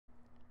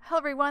Hello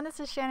everyone, this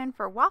is Shannon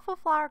for Waffle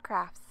Flower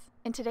Crafts.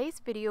 In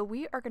today's video,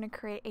 we are going to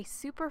create a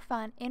super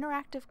fun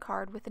interactive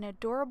card with an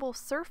adorable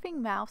surfing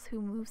mouse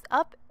who moves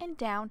up and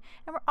down,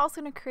 and we're also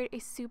going to create a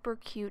super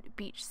cute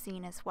beach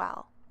scene as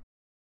well.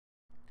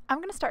 I'm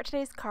going to start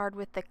today's card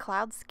with the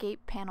Cloudscape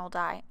panel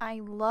die.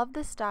 I love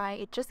this die.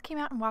 It just came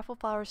out in Waffle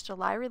Flower's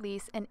July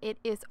release and it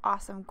is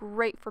awesome,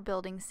 great for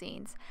building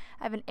scenes.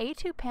 I have an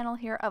A2 panel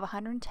here of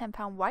 110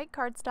 pound white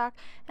cardstock,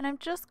 and I'm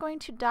just going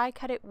to die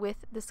cut it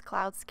with this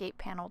Cloudscape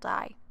panel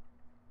die.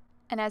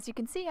 And as you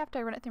can see, after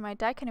I run it through my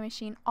die cutting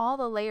machine, all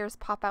the layers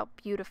pop out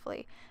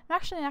beautifully. I'm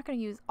actually not going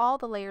to use all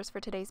the layers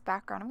for today's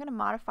background. I'm going to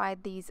modify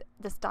this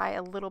die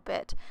a little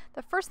bit.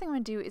 The first thing I'm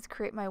going to do is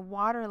create my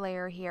water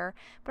layer here,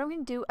 but I'm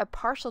going to do a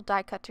partial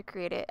die cut to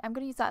create it. I'm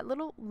going to use that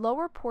little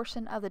lower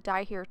portion of the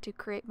die here to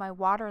create my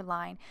water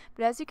line.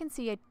 But as you can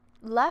see, I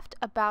left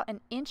about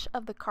an inch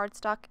of the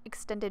cardstock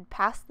extended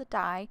past the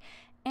die,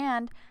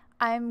 and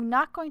I'm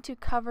not going to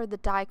cover the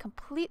die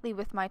completely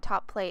with my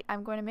top plate.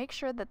 I'm going to make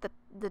sure that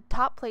the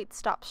top plate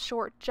stops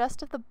short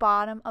just at the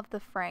bottom of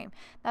the frame.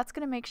 That's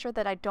going to make sure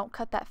that I don't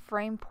cut that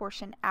frame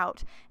portion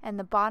out and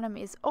the bottom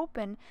is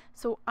open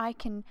so I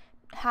can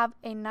have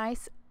a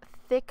nice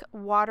thick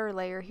water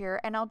layer here,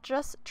 and I'll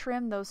just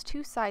trim those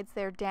two sides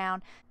there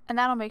down, and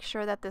that'll make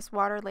sure that this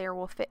water layer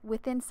will fit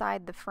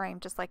inside the frame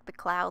just like the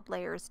cloud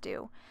layers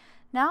do.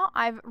 Now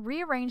I've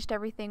rearranged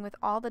everything with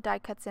all the die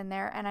cuts in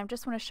there, and I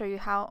just want to show you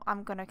how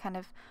I'm going to kind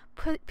of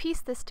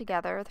piece this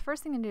together. The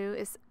first thing to do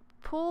is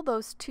pull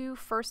those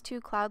first two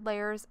cloud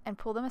layers and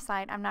pull them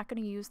aside. I'm not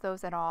going to use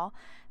those at all.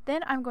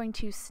 Then I'm going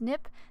to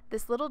snip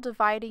this little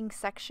dividing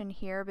section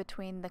here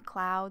between the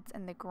clouds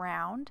and the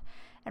ground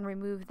and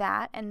remove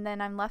that, and then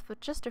I'm left with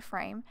just a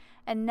frame.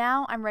 And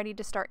now I'm ready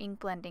to start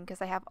ink blending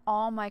because I have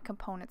all my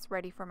components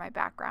ready for my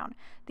background.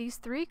 These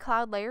three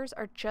cloud layers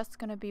are just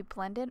going to be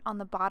blended on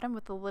the bottom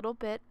with a little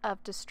bit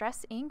of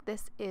distress ink.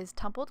 This is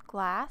tumbled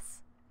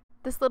glass.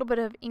 This little bit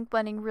of ink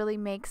blending really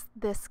makes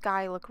this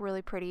sky look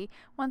really pretty.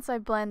 Once I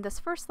blend this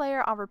first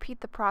layer, I'll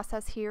repeat the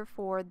process here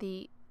for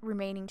the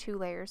remaining two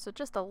layers. So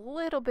just a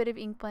little bit of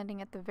ink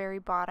blending at the very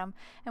bottom,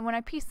 and when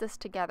I piece this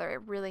together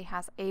it really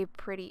has a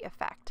pretty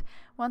effect.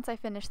 Once I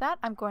finish that,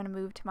 I'm going to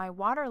move to my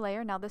water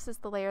layer. Now this is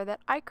the layer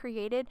that I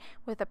created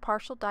with a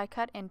partial die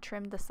cut and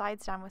trimmed the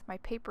sides down with my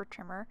paper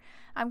trimmer.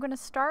 I'm going to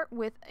start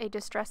with a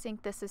distress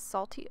ink. This is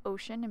Salty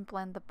Ocean, and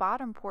blend the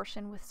bottom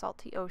portion with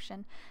Salty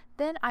Ocean.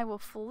 Then I will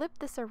flip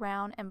this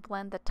around and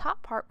blend the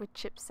top part with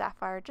Chipped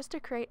Sapphire just to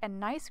create a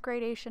nice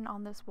gradation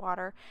on this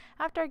water.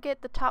 After I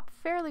get the top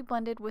fairly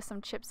blended with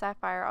some Chipped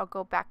Sapphire, I'll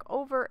go back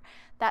over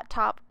that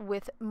top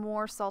with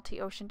more Salty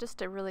Ocean just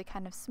to really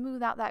kind of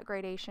smooth out that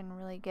gradation and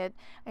really get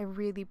a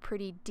really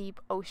pretty deep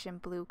ocean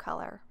blue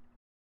color.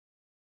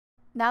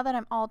 Now that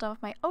I'm all done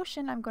with my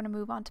ocean, I'm going to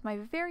move on to my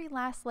very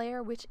last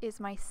layer, which is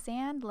my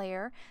sand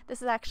layer.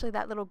 This is actually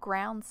that little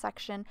ground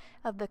section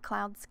of the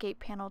Cloudscape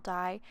panel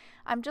die.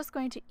 I'm just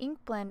going to ink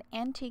blend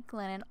antique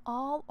linen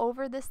all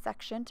over this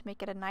section to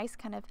make it a nice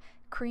kind of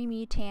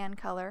creamy tan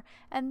color,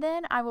 and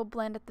then I will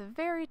blend at the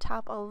very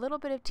top a little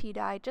bit of tea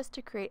dye just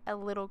to create a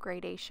little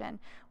gradation.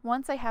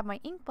 Once I have my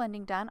ink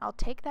blending done, I'll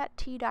take that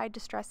tea dye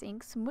distress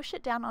ink, smush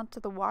it down onto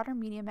the water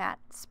media mat,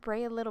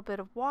 spray a little bit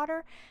of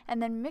water,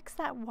 and then mix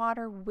that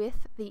water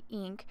with the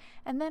ink,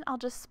 and then I'll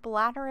just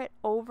splatter it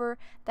over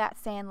that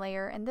sand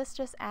layer, and this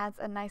just adds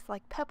a nice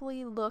like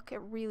pebbly look.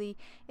 It really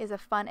is a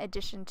fun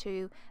addition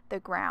to the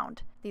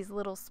ground, these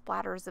little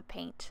splatters of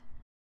paint.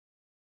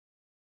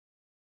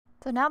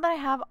 So now that I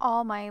have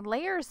all my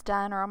layers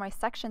done, or all my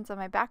sections of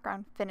my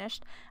background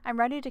finished, I'm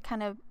ready to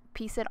kind of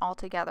piece it all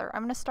together.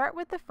 I'm going to start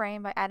with the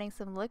frame by adding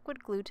some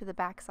liquid glue to the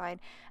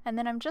backside, and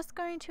then I'm just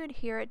going to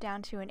adhere it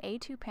down to an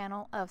A2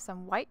 panel of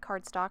some white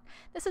cardstock.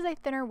 This is a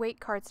thinner weight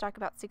cardstock,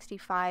 about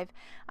 65.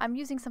 I'm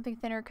using something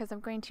thinner because I'm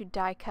going to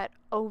die cut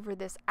over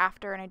this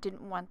after, and I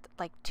didn't want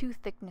like two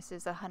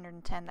thicknesses,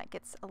 110, that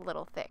gets a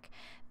little thick.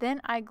 Then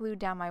I glued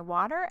down my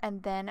water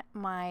and then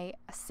my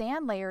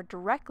sand layer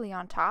directly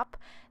on top.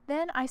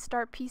 Then I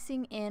start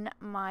piecing in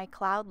my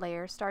cloud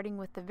layer, starting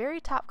with the very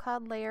top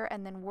cloud layer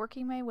and then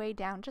working my way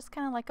down, just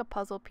kind of like a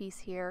puzzle piece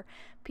here,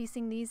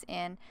 piecing these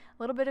in, a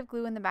little bit of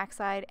glue in the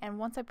backside, and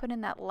once I put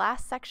in that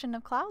last section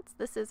of clouds,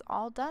 this is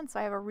all done. So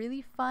I have a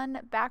really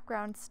fun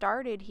background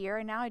started here,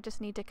 and now I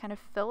just need to kind of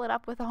fill it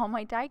up with all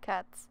my die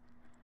cuts.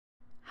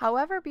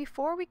 However,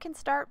 before we can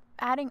start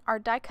adding our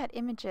die cut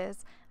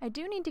images, I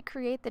do need to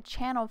create the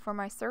channel for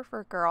my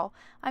surfer girl.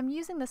 I'm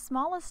using the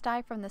smallest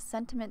die from the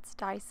Sentiments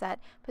die set,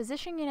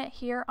 positioning it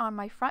here on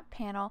my front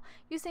panel,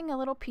 using a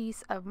little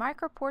piece of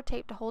micropore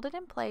tape to hold it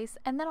in place,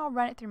 and then I'll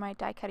run it through my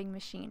die cutting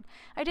machine.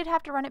 I did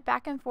have to run it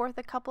back and forth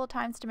a couple of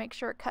times to make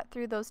sure it cut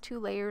through those two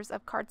layers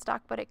of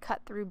cardstock, but it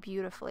cut through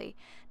beautifully.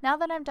 Now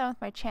that I'm done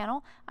with my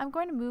channel, I'm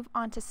going to move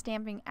on to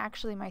stamping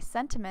actually my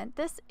sentiment.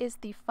 This is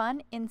the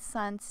Fun in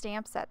Sun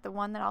stamp set, the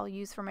one that I'll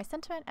use for my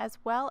sentiment as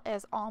well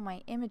as all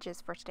my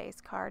images for today's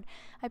card.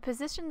 I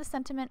positioned the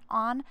sentiment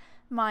on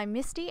my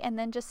Misty and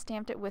then just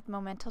stamped it with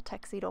Memento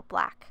Tuxedo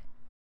Black.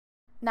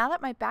 Now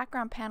that my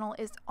background panel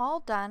is all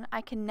done,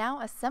 I can now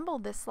assemble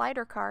this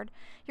slider card.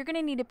 You're going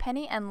to need a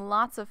penny and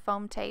lots of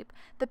foam tape.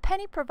 The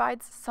penny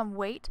provides some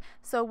weight,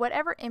 so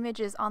whatever image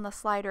is on the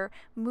slider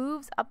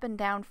moves up and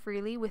down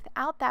freely.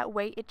 Without that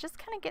weight, it just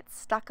kind of gets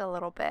stuck a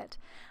little bit.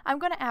 I'm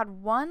going to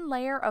add one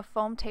layer of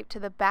foam tape to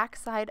the back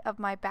side of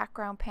my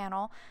background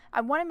panel.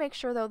 I want to make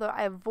sure though that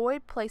I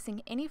avoid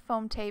placing any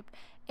foam tape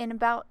in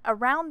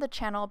around the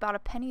channel, about a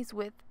penny's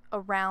width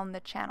around the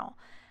channel.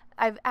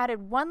 I've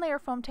added one layer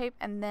of foam tape,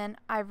 and then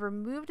I've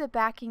removed the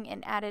backing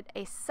and added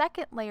a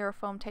second layer of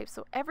foam tape.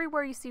 So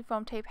everywhere you see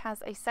foam tape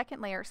has a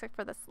second layer, except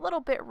for this little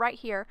bit right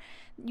here.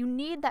 You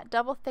need that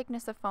double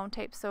thickness of foam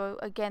tape, so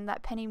again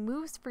that penny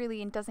moves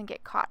freely and doesn't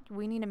get caught.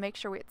 We need to make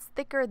sure it's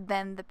thicker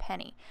than the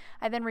penny.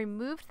 I then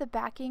removed the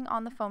backing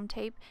on the foam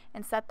tape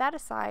and set that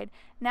aside.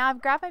 Now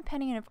I've grabbed my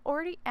penny and I've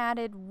already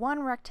added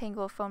one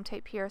rectangle of foam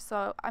tape here,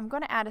 so I'm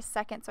going to add a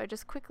second. So I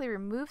just quickly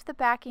removed the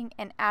backing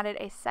and added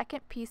a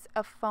second piece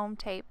of foam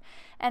tape.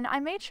 And I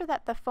made sure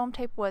that the foam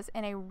tape was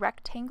in a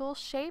rectangle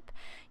shape.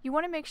 You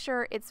want to make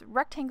sure it's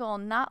rectangle,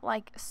 not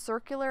like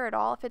circular at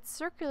all. If it's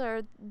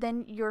circular,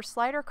 then your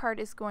slider card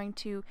is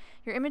your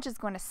image is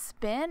going to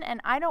spin,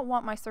 and I don't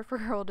want my surfer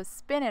girl to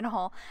spin at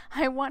all.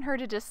 I want her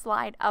to just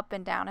slide up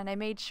and down, and I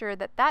made sure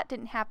that that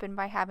didn't happen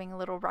by having a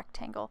little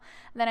rectangle.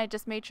 And then I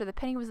just made sure the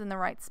penny was in the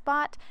right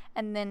spot,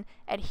 and then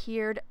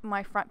adhered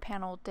my front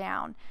panel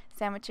down,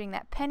 sandwiching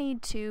that penny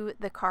to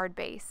the card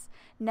base.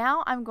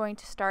 Now I'm going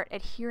to start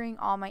adhering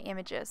all my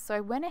images. So I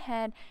went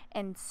ahead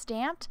and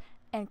stamped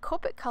and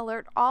Copic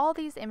colored all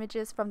these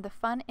images from the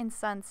Fun in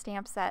Sun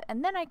stamp set,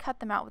 and then I cut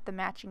them out with the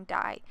matching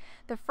die.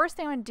 The first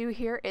thing I'm going to do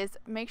here is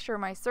make sure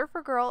my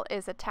surfer girl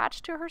is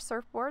attached to her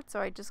surfboard, so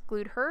I just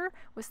glued her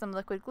with some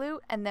liquid glue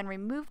and then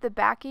removed the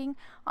backing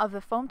of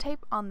the foam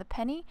tape on the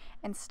penny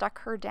and stuck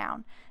her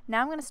down.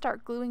 Now I'm going to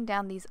start gluing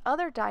down these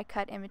other die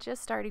cut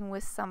images, starting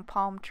with some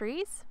palm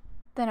trees.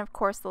 Then of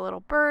course the little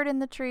bird in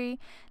the tree.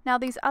 Now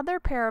these other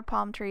pair of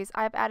palm trees,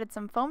 I've added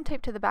some foam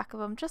tape to the back of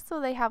them just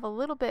so they have a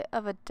little bit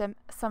of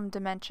some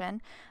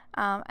dimension.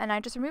 And I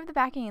just removed the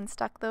backing and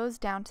stuck those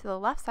down to the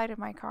left side of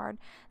my card.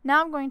 Now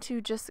I'm going to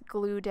just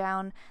glue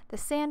down the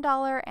sand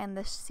dollar and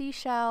the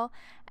seashell,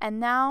 and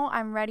now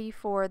I'm ready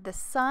for the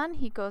sun.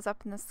 He goes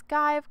up in the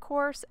sky, of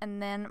course, and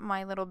then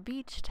my little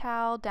beach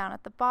towel down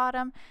at the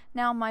bottom.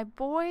 Now my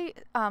boy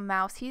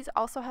mouse, he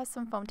also has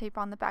some foam tape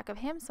on the back of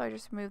him, so I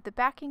just removed the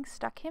backing,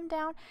 stuck him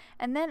down,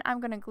 and then I'm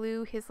going to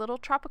glue his little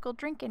tropical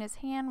drink in his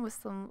hand with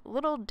some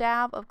little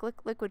dab of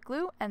liquid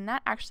glue, and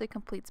that actually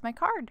completes my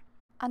card.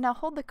 I'll now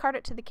hold the card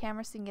up to the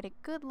camera so you can get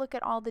a good look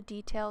at all the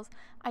details.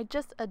 I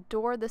just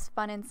adore this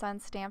Fun in Sun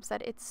stamp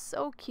set. It's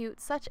so cute,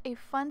 such a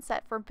fun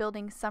set for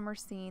building summer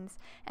scenes,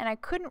 and I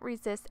couldn't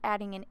resist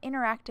adding an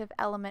interactive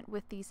element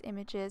with these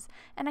images.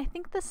 And I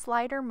think the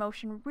slider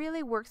motion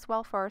really works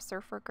well for our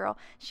surfer girl.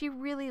 She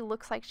really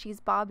looks like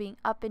she's bobbing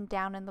up and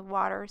down in the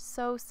water.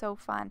 So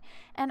fun.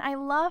 And I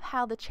love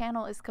how the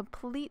channel is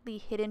completely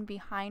hidden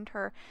behind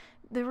her.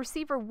 The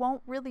receiver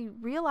won't really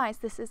realize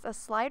this is a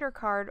slider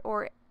card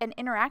or an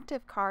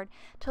interactive card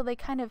till they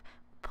kind of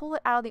pull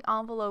it out of the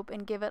envelope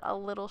and give it a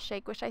little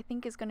shake, which I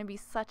think is going to be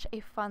such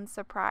a fun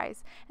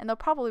surprise. And they'll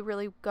probably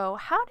really go,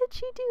 how did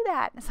she do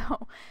that?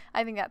 So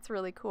I think that's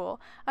really cool.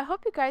 I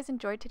hope you guys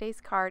enjoyed today's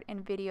card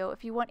and video.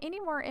 If you want any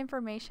more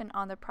information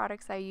on the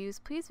products I use,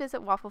 please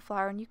visit Waffle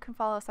Flower, and you can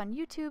follow us on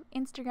YouTube,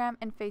 Instagram,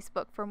 and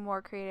Facebook for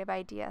more creative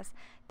ideas.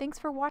 Thanks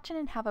for watching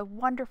and have a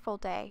wonderful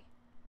day.